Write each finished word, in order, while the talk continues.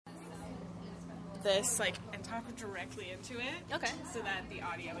this, and talk directly into it. Okay. So that the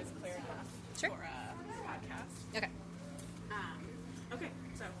audio is clear enough for a podcast. Okay. Okay,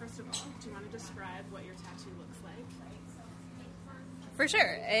 so first of all, do you want to describe what your tattoo looks like? For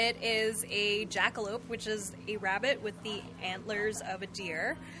sure. It is a jackalope, which is a rabbit with the antlers of a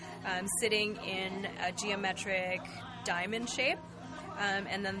deer, sitting in a geometric diamond shape.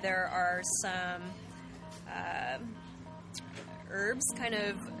 And then there are some herbs kind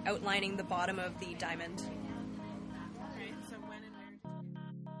of outlining the bottom of the diamond. Okay, so when and where?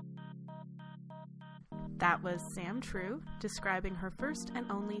 That was Sam True describing her first and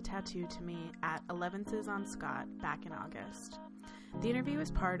only tattoo to me at 11th on Scott back in August. The interview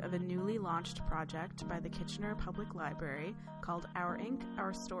is part of a newly launched project by the Kitchener Public Library called Our Ink,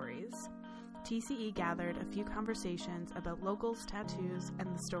 Our Stories. TCE gathered a few conversations about locals' tattoos and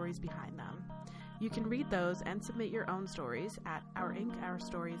the stories behind them. You can read those and submit your own stories at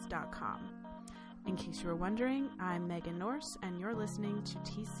ourinkourstories.com. In case you were wondering, I'm Megan Nourse, and you're listening to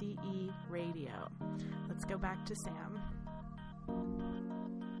TCE Radio. Let's go back to Sam.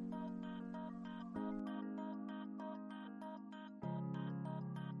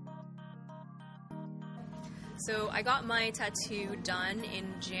 So I got my tattoo done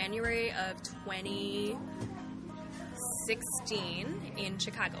in January of 2016 in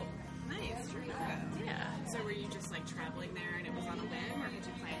Chicago. Nice, Chicago. Yeah. So were you just traveling there and it was on a whim, or had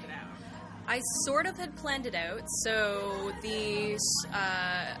you planned it out? I sort of had planned it out. So I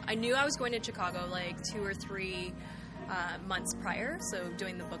knew I was going to Chicago 2 or 3 months prior, so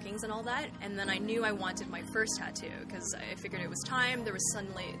doing the bookings and all that, and then I knew I wanted my first tattoo because I figured it was time. There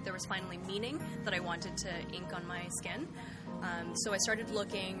was finally meaning that I wanted to ink on my skin. So I started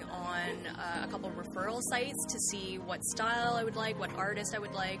looking on a couple of referral sites to see what style I would like, what artist I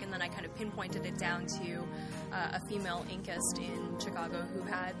would like, and then I kind of pinpointed it down to a female inkist in Chicago who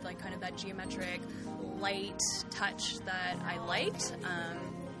had kind of that geometric light touch that I liked.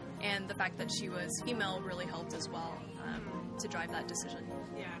 And the fact that she was female really helped as well to drive that decision.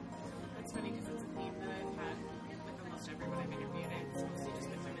 Yeah, that's funny because it's a theme that I've had with almost everyone I've interviewed. It's mostly just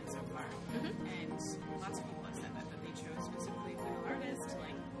with women so far. Mm-hmm. And lots of people have said that they chose specifically female artists to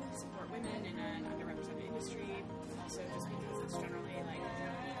support women in an underrepresented industry. Also just because it's generally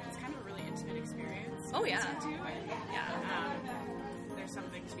it's kind of a really intimate experience. Oh yeah. There's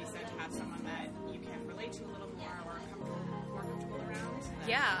something to be said to have someone that you can relate to a little more or more comfortable around.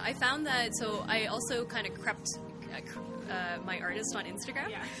 Yeah, I found that. So I also kind of crept my artist on Instagram.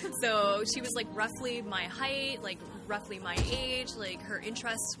 Yeah. So she was roughly my height, roughly my age, her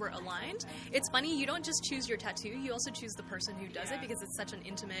interests were aligned. It's funny, you don't just choose your tattoo, you also choose the person who does it because it's such an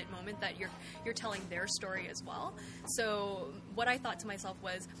intimate moment that you're telling their story as well. So what I thought to myself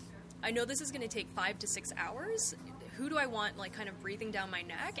was, I know this is going to take 5 to 6 hours. Who do I want kind of breathing down my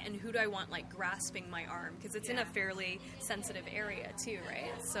neck, and who do I want grasping my arm? Because it's in a fairly sensitive area too,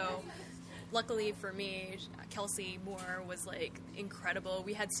 right? So luckily for me, Kelsey Moore was incredible.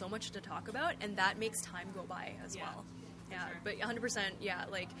 We had so much to talk about, and that makes time go by as well. Yeah, sure. But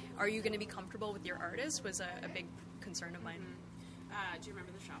 100%, are you going to be comfortable with your artist was a big concern of mine. Mm-hmm. Do you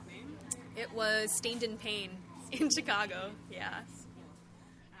remember the shop name? It was Stained in Pain in Chicago. Yeah.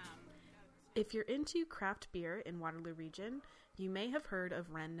 If you're into craft beer in Waterloo Region, you may have heard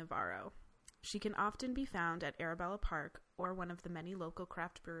of Ren Navarro. She can often be found at Arabella Park or one of the many local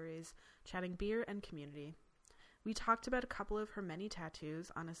craft breweries chatting beer and community. We talked about a couple of her many tattoos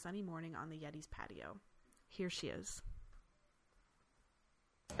on a sunny morning on the Yeti's patio. Here she is.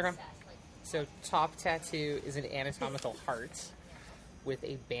 Okay. So top tattoo is an anatomical heart with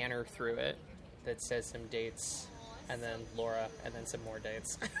a banner through it that says some dates, and then Laura, and then some more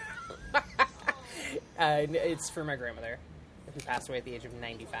dates. It's for my grandmother, who passed away at the age of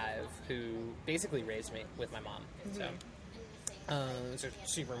 95, who basically raised me with my mom. Mm-hmm. So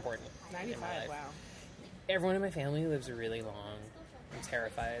super important. 95, wow. Everyone in my family lives really long. I'm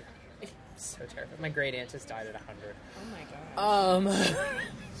terrified. So terrified. My great aunt just died at 100. Oh my god.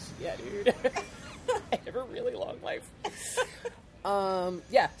 Yeah, dude. I have a really long life.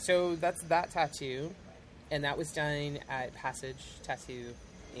 So that's that tattoo. And that was done at Passage Tattoo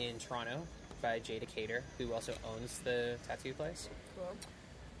in Toronto by Jada Cater, who also owns the tattoo place. Cool.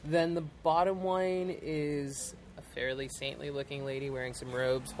 Then the bottom one is a fairly saintly-looking lady wearing some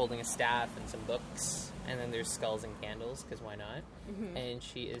robes, holding a staff and some books. And then there's skulls and candles, because why not? Mm-hmm. And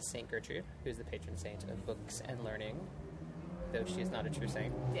she is Saint Gertrude, who's the patron saint of books and learning, though she is not a true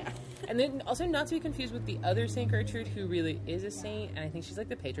saint. Yeah. And then also not to be confused with the other Saint Gertrude, who really is a saint, and I think she's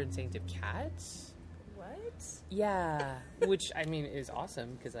the patron saint of cats. Yeah, which, I mean, is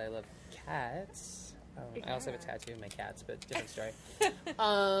awesome, because I love cats. I also have a tattoo of my cats, but different story.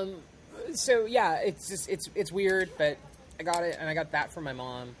 So yeah, it's just it's weird, but I got it, and I got that from my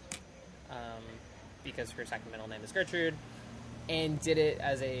mom, because her second middle name is Gertrude, and did it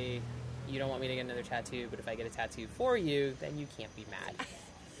as a, you don't want me to get another tattoo, but if I get a tattoo for you, then you can't be mad.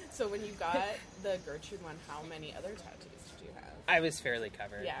 So when you got the Gertrude one, how many other tattoos did you have? I was fairly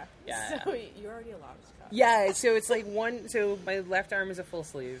covered. Yeah. So you're already allowed to cut. Yeah, so it's like so my left arm is a full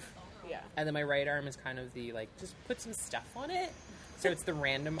sleeve. Yeah. And then my right arm is kind of the, like, just put some stuff on it. So it's the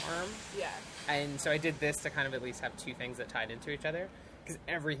random arm. Yeah. And so I did this to kind of at least have two things that tied into each other. Because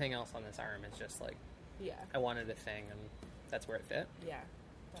everything else on this arm is just like, I wanted a thing, and that's where it fit. Yeah,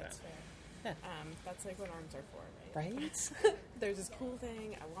 that's fair. Yeah. That's like what arms are for, right? Right? There's this cool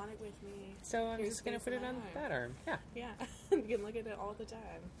thing, I want it with me. So I'm just going to put it on that arm. Yeah. Yeah. You can look at it all the time.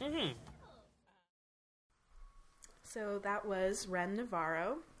 Mm-hmm. So that was Ren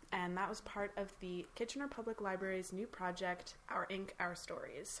Navarro, and that was part of the Kitchener Public Library's new project, Our Ink, Our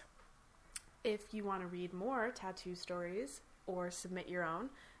Stories. If you want to read more tattoo stories or submit your own,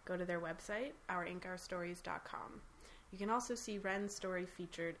 go to their website, ourinkourstories.com. You can also see Ren's story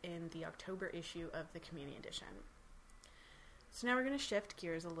featured in the October issue of the Community Edition. So now we're going to shift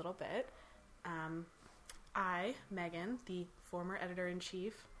gears a little bit. I, Megan, the former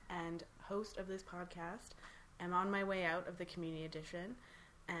editor-in-chief and host of this podcast, am on my way out of the Community Edition,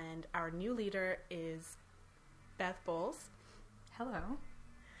 and our new leader is Beth Bowles. Hello.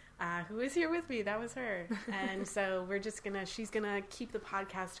 Who is here with me. That was her. And so she's gonna keep the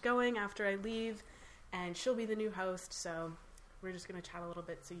podcast going after I leave, and she'll be the new host, so we're just gonna chat a little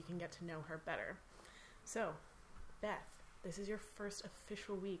bit so you can get to know her better. So, Beth, this is your first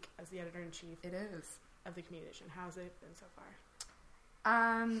official week as the editor-in-chief. It is. Of the Community Edition. How's it been so far?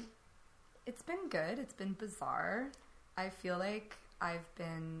 It's been good. It's been bizarre. I feel like I've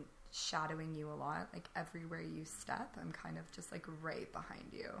been shadowing you a lot. Like, everywhere you step, I'm kind of just, like, right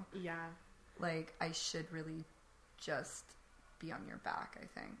behind you. Yeah. Like, I should really just be on your back, I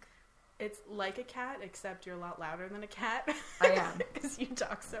think. It's like a cat, except you're a lot louder than a cat. I am. Because you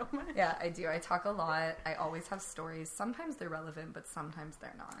talk so much. Yeah, I do. I talk a lot. I always have stories. Sometimes they're relevant, but sometimes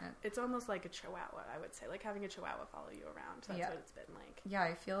they're not. It's almost like a chihuahua, I would say. Like having a chihuahua follow you around. That's what it's been like. Yeah,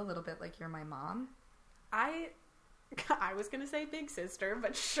 I feel a little bit like you're my mom. I was going to say big sister,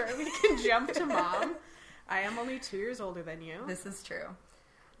 but sure, we can jump to mom. I am only 2 years older than you. This is true.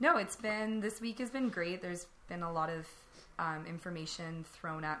 No, this week has been great. There's been a lot of information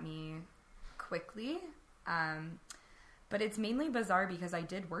thrown at me quickly, but it's mainly bizarre because I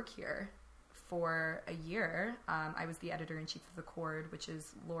did work here for a year. I was the editor-in-chief of The Cord, which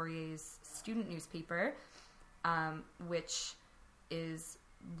is Laurier's student newspaper, which is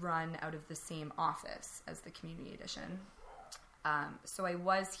run out of the same office as the Community Edition. So I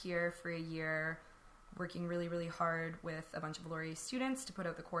was here for a year, working really, really hard with a bunch of Laurier students to put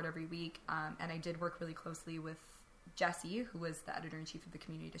out The Cord every week, and I did work really closely with Jessie, who was the editor-in-chief of the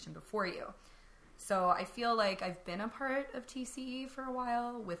Community Edition before you. So I feel like I've been a part of TCE for a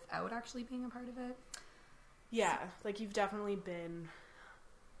while without actually being a part of it. Yeah, like you've definitely been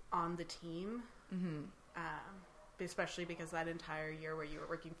on the team, especially because that entire year where you were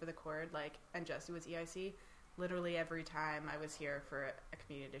working for The Cord, like, and Jessie was EIC, literally every time I was here for a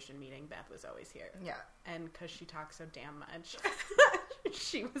Community Edition meeting, Beth was always here. Yeah. And because she talks so damn much,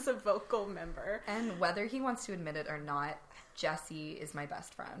 she was a vocal member. And whether he wants to admit it or not, Jessie is my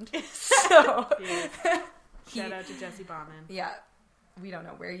best friend. So shout out to Jessie Bauman. Yeah. We don't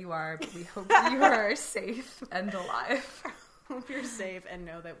know where you are, but we hope you are safe and alive. Hope you're safe and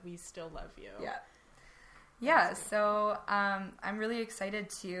know that we still love you. Yeah. Yeah, so I'm really excited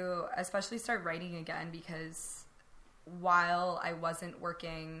to especially start writing again, because while I wasn't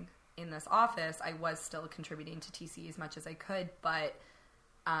working in this office, I was still contributing to TCE as much as I could, but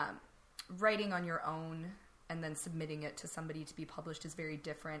writing on your own and then submitting it to somebody to be published is very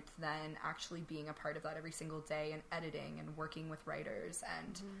different than actually being a part of that every single day and editing and working with writers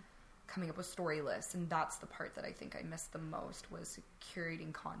and coming up with story lists. And that's the part that I think I missed the most, was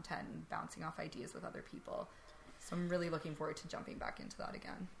curating content and bouncing off ideas with other people. So I'm really looking forward to jumping back into that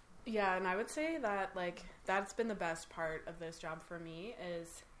again. Yeah, and I would say that, like, that's been the best part of this job for me,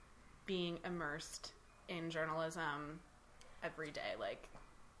 is being immersed in journalism every day. Like,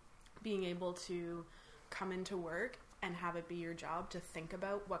 being able to come into work and have it be your job to think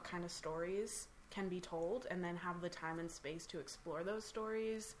about what kind of stories can be told, and then have the time and space to explore those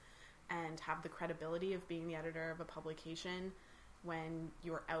stories and have the credibility of being the editor of a publication when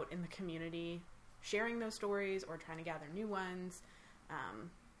you're out in the community sharing those stories or trying to gather new ones.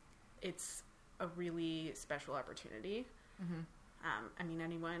 It's a really special opportunity. I mean,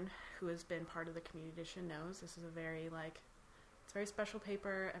 anyone who has been part of the Community Edition knows this is a very, like, It's a very special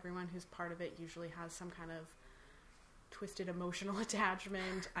paper. Everyone who's part of it usually has some kind of twisted emotional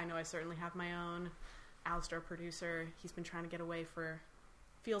attachment. I know I certainly have my own. Alistair, producer, he's been trying to get away for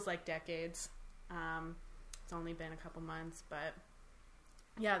feels like decades. It's only been a couple months, but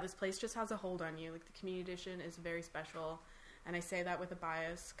yeah, this place just has a hold on you. Like, the community edition is very special, and I say that with a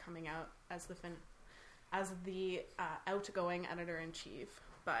bias coming out as the outgoing editor-in-chief,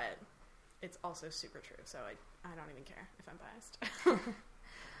 but it's also super true, so I don't even care if I'm biased.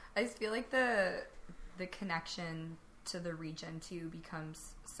 I just feel like the connection to the region too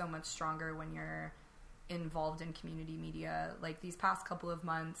becomes so much stronger when you're involved in community media. Like, these past couple of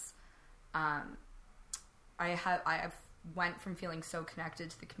months, I have went from feeling so connected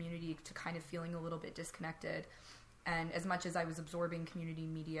to the community to kind of feeling a little bit disconnected. And as much as I was absorbing community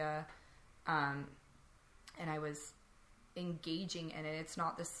media, and I was engaging in it, it's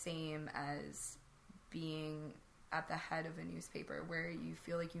not the same as being at the head of a newspaper where you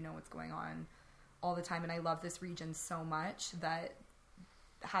feel like you know what's going on all the time. And I love this region so much that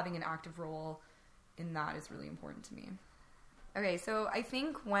having an active role in that is really important to me. Okay, so I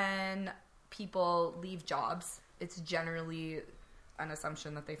think when people leave jobs, it's generally an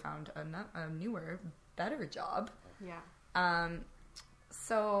assumption that they found a newer, better job. Yeah.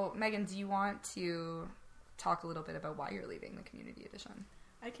 So, Megan, do you want to talk a little bit about why you're leaving the community edition?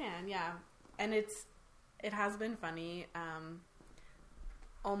 I can, yeah. And it has been funny.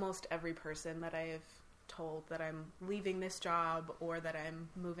 Almost every person that I've told that I'm leaving this job or that I'm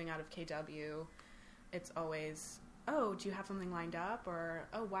moving out of KW, it's always, oh, do you have something lined up? Or,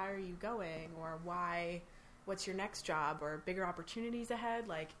 oh, why are you going? Or what's your next job? Or bigger opportunities ahead?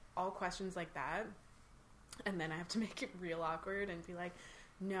 Like, all questions like that. And then I have to make it real awkward and be like,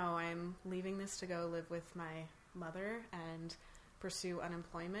 no, I'm leaving this to go live with my mother and pursue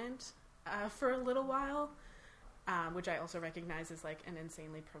unemployment for a little while, which I also recognize is like an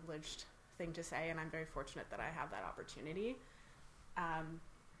insanely privileged thing to say, and I'm very fortunate that I have that opportunity.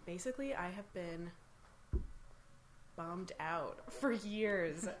 Basically, I have been bummed out for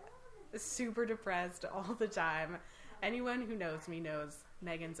years, super depressed all the time. Anyone who knows me knows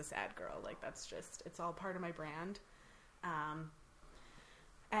Megan's a sad girl. Like, that's just, it's all part of my brand.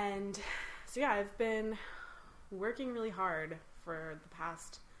 And so yeah, I've been working really hard for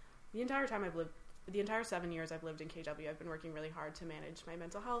the entire 7 years I've lived in KW. I've been working really hard to manage my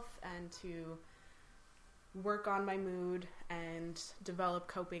mental health and to work on my mood and develop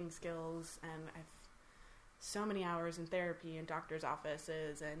coping skills. And I've so many hours in therapy and doctor's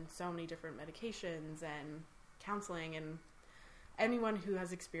offices and so many different medications and counseling, and anyone who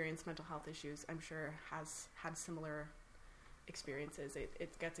has experienced mental health issues, I'm sure, has had similar experiences.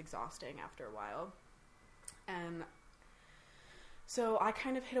 It gets exhausting after a while. And so I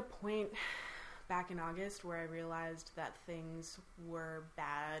kind of hit a point back in August where I realized that things were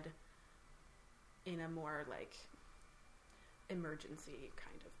bad in a more like emergency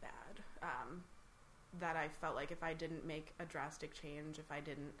kind of bad. That I felt like if I didn't make a drastic change, if I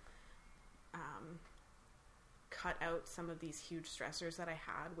didn't cut out some of these huge stressors that I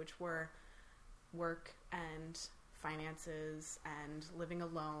had, which were work and finances and living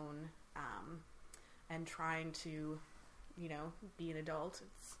alone, and trying to, be an adult.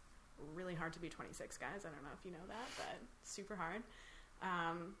 It's really hard to be 26, guys. I don't know if you know that, but it's super hard.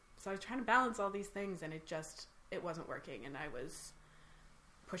 So I was trying to balance all these things, and it wasn't working, and I was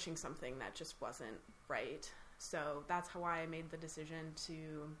pushing something that just wasn't right. So that's how I made the decision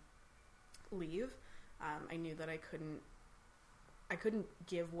to leave. I knew that I couldn't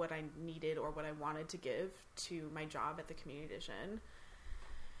give what I needed or what I wanted to give to my job at the community edition.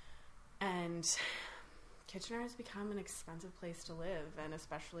 And Kitchener has become an expensive place to live, and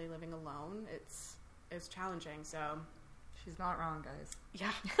especially living alone, it's challenging. So she's not wrong, guys.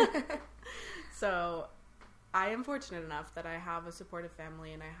 Yeah. So I am fortunate enough that I have a supportive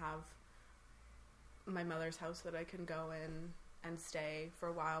family, and I have my mother's house that I can go in and stay for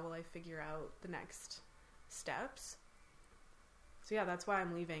a while I figure out the next steps. So yeah, that's why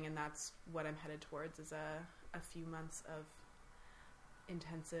I'm leaving, and that's what I'm headed towards, is a few months of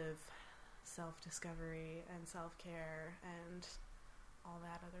intensive self-discovery and self-care and all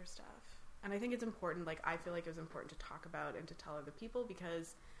that other stuff. And I think it's important, I feel like it was important to talk about and to tell other people,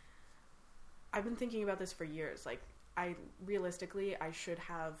 because I've been thinking about this for years. I should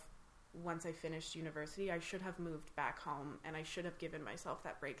have, once I finished university, I should have moved back home, and I should have given myself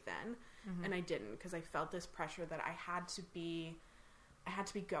that break then. Mm-hmm. And I didn't, because I felt this pressure that I had to be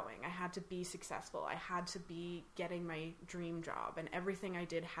going. I had to be successful. I had to be getting my dream job, and everything I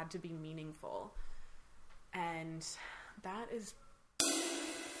did had to be meaningful. And that is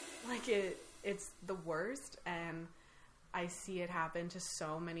it's the worst. And I see it happen to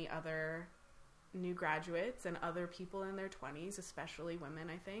so many other new graduates and other people in their 20s, especially women,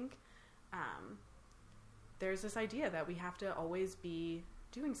 I think. There's this idea that we have to always be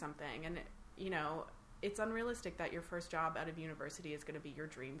doing something. And, it's unrealistic that your first job out of university is going to be your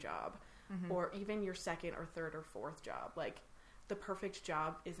dream job, or even your second or third or fourth job. Like, the perfect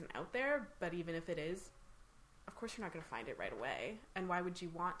job isn't out there, but even if it is, of course you're not going to find it right away. And why would you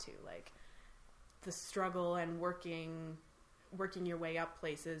want to? Like, the struggle and working your way up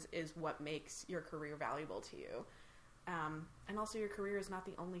places is what makes your career valuable to you. And also, your career is not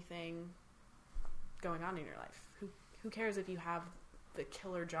the only thing going on in your life. Who cares if you have the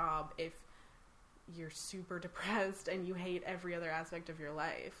killer job if you're super depressed and you hate every other aspect of your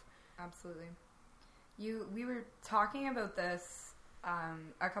life? Absolutely. We were talking about this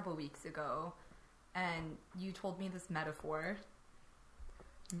a couple weeks ago, and you told me this metaphor.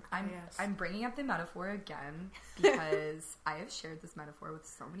 I'm bringing up the metaphor again because I have shared this metaphor with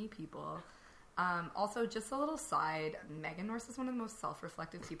so many people. Also, just a little side, Megan Nourse is one of the most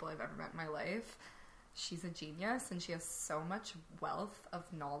self-reflective people I've ever met in my life. She's a genius, and she has so much wealth of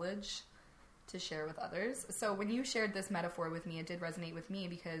knowledge to share with others. So when you shared this metaphor with me, it did resonate with me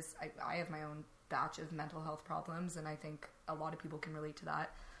because I have my own batch of mental health problems, and I think a lot of people can relate to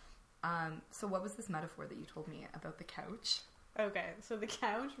that. So what was this metaphor that you told me about the couch? Okay, so the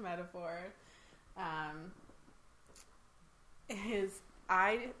couch metaphor is,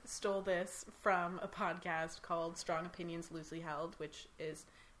 I stole this from a podcast called Strong Opinions Loosely Held, which is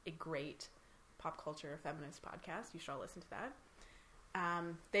a great pop culture feminist podcast. You should all listen to that.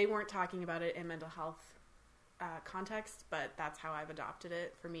 They weren't talking about it in mental health context, but that's how I've adopted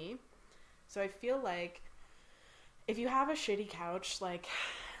it for me. So I feel like if you have a shitty couch, like,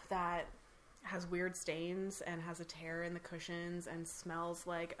 that has weird stains and has a tear in the cushions and smells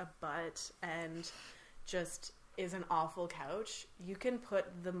like a butt and just is an awful couch, you can put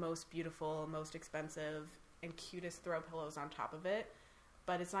the most beautiful, most expensive, and cutest throw pillows on top of it,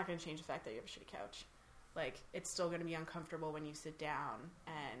 but it's not going to change the fact that you have a shitty couch. Like, it's still going to be uncomfortable when you sit down,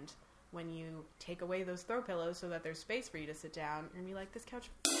 and when you take away those throw pillows so that there's space for you to sit down, you're going to be like, this couch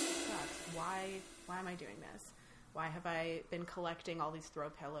sucks. Why am I doing this? Why have I been collecting all these throw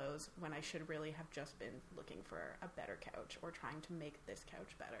pillows when I should really have just been looking for a better couch or trying to make this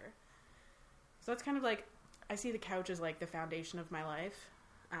couch better? So that's kind of like, I see the couch as like the foundation of my life.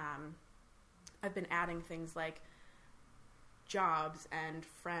 I've been adding things like jobs and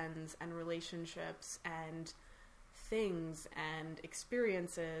friends and relationships and things and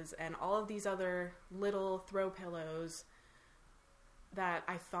experiences and all of these other little throw pillows that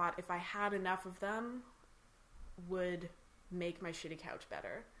I thought if I had enough of them would make my shitty couch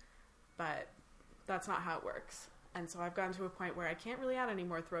better. But that's not how it works. And so I've gotten to a point where I can't really add any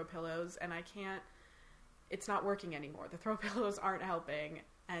more throw pillows, and it's not working anymore. The throw pillows aren't helping,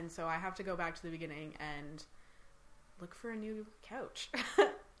 and so I have to go back to the beginning and look for a new couch.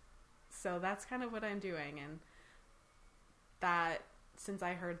 So that's kind of what I'm doing, and that, since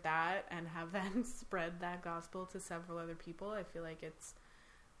I heard that and have then spread that gospel to several other people, I feel like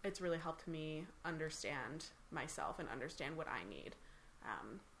it's really helped me understand myself and understand what I need.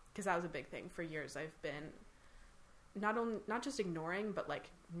 Because that was a big thing. For years I've been not just ignoring, but like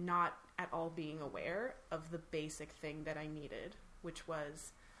not at all being aware of the basic thing that I needed, which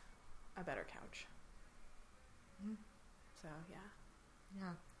was a better couch. Mm-hmm. So yeah.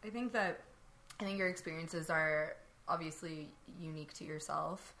 I think your experiences are obviously unique to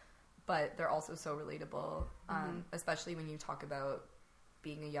yourself, but they're also so relatable, especially when you talk about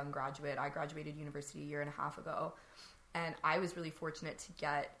being a young graduate. I graduated university a year and a half ago, and I was really fortunate to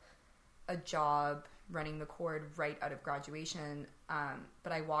get a job running the Cord right out of graduation,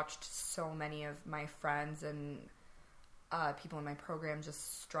 but I watched so many of my friends and people in my program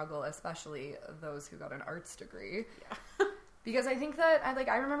just struggle, especially those who got an arts degree. Yeah. Because I think that,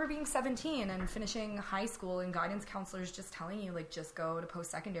 I remember being 17 and finishing high school and guidance counselors just telling you, like, just go to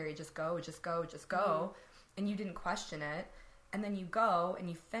post-secondary, just go. Mm-hmm. And you didn't question it. And then you go and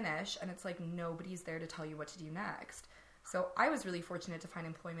you finish, and it's like nobody's there to tell you what to do next. So I was really fortunate to find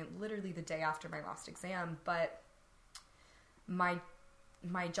employment literally the day after my last exam, but my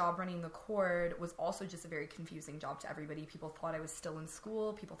job running the Cord was also just a very confusing job to everybody. People thought I was still in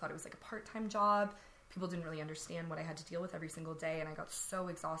school. People thought it was like a part-time job. People didn't really understand what I had to deal with every single day, and I got so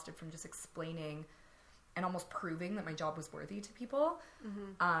exhausted from just explaining and almost proving that my job was worthy to people.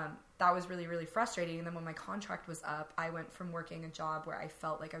 Mm-hmm. That was really, really frustrating. And then when my contract was up, I went from working a job where I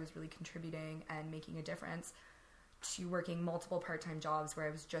felt like I was really contributing and making a difference to working multiple part-time jobs where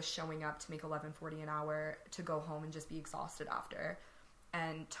I was just showing up to make $11.40 an hour to go home and just be exhausted after.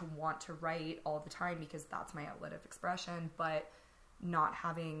 and to want to write all the time because that's my outlet of expression, but not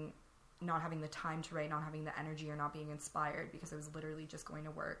having the time to write, not having the energy, or not being inspired because I was literally just going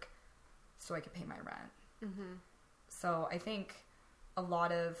to work so I could pay my rent. Mm-hmm. So I think a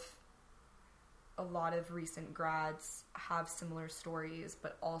lot of recent grads have similar stories,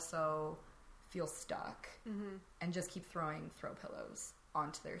 but also feel stuck and just keep throwing throw pillows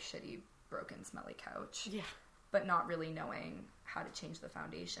onto their shitty, broken, smelly couch. Yeah. But not really knowing how to change the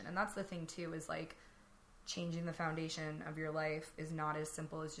foundation. And that's the thing too, is like changing the foundation of your life is not as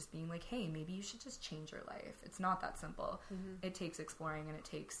simple as just being like, hey, maybe you should just change your life. It's not that simple. It takes exploring, and it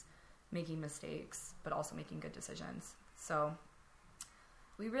takes making mistakes, but also making good decisions. So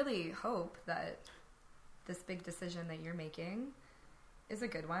we really hope that this big decision that you're making is a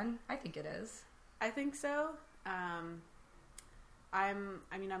good one. I think it is. I think so. I'm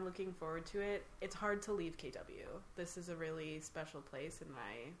looking forward to it. It's hard to leave KW. This is a really special place, and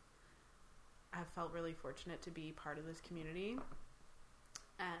I've felt really fortunate to be part of this community.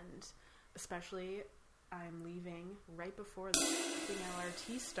 And especially, I'm leaving right before the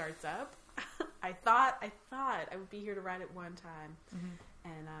LRT starts up. I thought I would be here to ride it one time.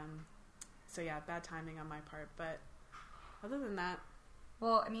 And so yeah, bad timing on my part. But other than that,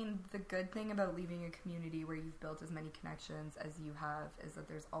 well, I mean, the good thing about leaving a community where you've built as many connections as you have is that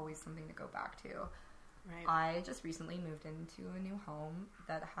there's always something to go back to. right? I just recently moved into a new home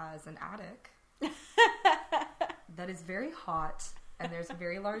that has an attic that is very hot, and there's a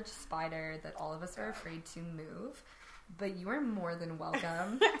very large spider that all of us are afraid to move. But you are more than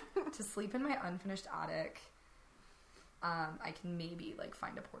welcome to sleep in my unfinished attic. I can maybe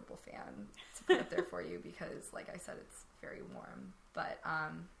find a portable fan to put up there for you because, like I said, it's very warm. But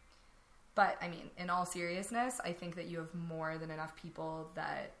I mean, in all seriousness, I think that you have more than enough people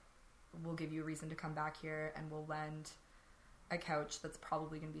that will give you a reason to come back here and will lend a couch that's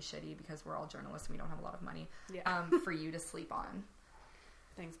probably going to be shitty because we're all journalists and we don't have a lot of money for you to sleep on.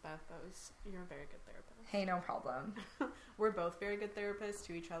 Thanks, Beth. You're a very good therapist. Hey, no problem. We're both very good therapists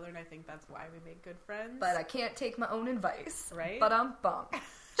to each other, and I think that's why we make good friends. But I can't take my own advice. Right? But I'm bummed.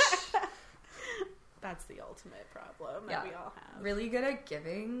 That's the ultimate problem that we all have. Really good at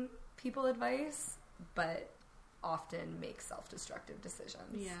giving people advice, but often make self-destructive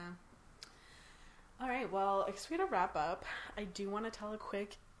decisions. Yeah. All right, well, I guess we gotta wrap up. I do want to tell a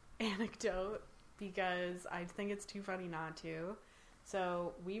quick anecdote because I think it's too funny not to.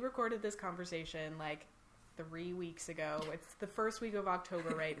 So we recorded this conversation 3 weeks ago. It's the first week of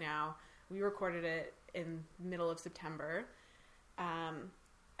October right now. We recorded it in the middle of September.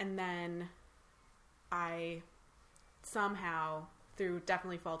 And then I somehow, through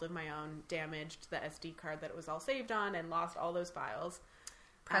definitely fault of my own, damaged the SD card that it was all saved on and lost all those files.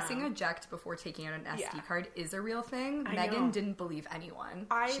 Pressing eject before taking out an SD card is a real thing. I Megan know. didn't believe anyone.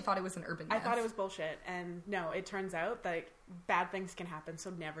 She thought it was an urban myth. I thought it was bullshit. And no, it turns out that bad things can happen, so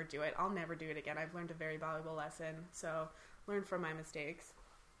never do it. I'll never do it again. I've learned a very valuable lesson, so learn from my mistakes.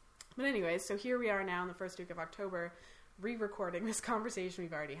 But anyways, so here we are now in the first week of October, re-recording this conversation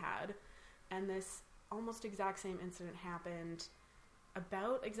we've already had. And this almost exact same incident happened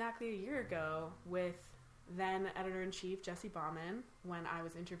about exactly a year ago with then editor-in-chief Jesse Bauman when I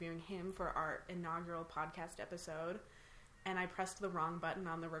was interviewing him for our inaugural podcast episode, and I pressed the wrong button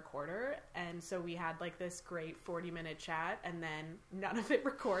on the recorder, and so we had this great 40-minute chat, and then none of it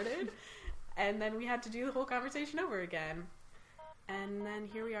recorded, and then we had to do the whole conversation over again. And then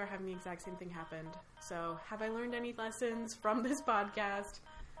here we are having the exact same thing happen. So have I learned any lessons from this podcast?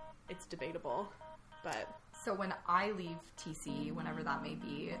 It's debatable, but... So when I leave TCE, whenever that may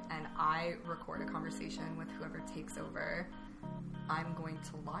be, and I record a conversation with whoever takes over, I'm going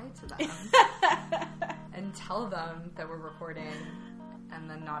to lie to them and tell them that we're recording and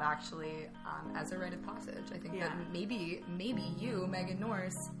then not actually as a rite of passage. I think that maybe you, Megan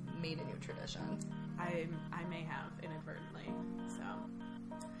Nourse, made a new tradition. I may have inadvertently. So,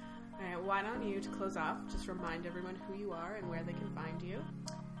 all right, why don't you, to close off, just remind everyone who you are and where they can find you.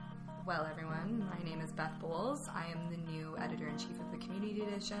 Well, everyone, my name is Beth Bowles. I am the new editor-in-chief of the Community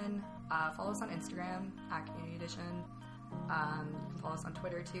Edition. Follow us on Instagram, @Community Edition. You can follow us on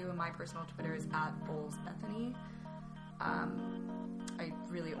Twitter, too. My personal Twitter is @BowlesBethany. I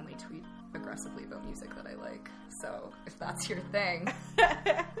really only tweet aggressively about music that I like. So if that's your thing,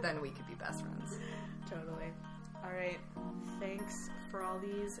 then we could be best friends. Totally. All right. Thanks for all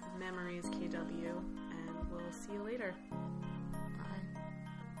these memories, KW, and we'll see you later.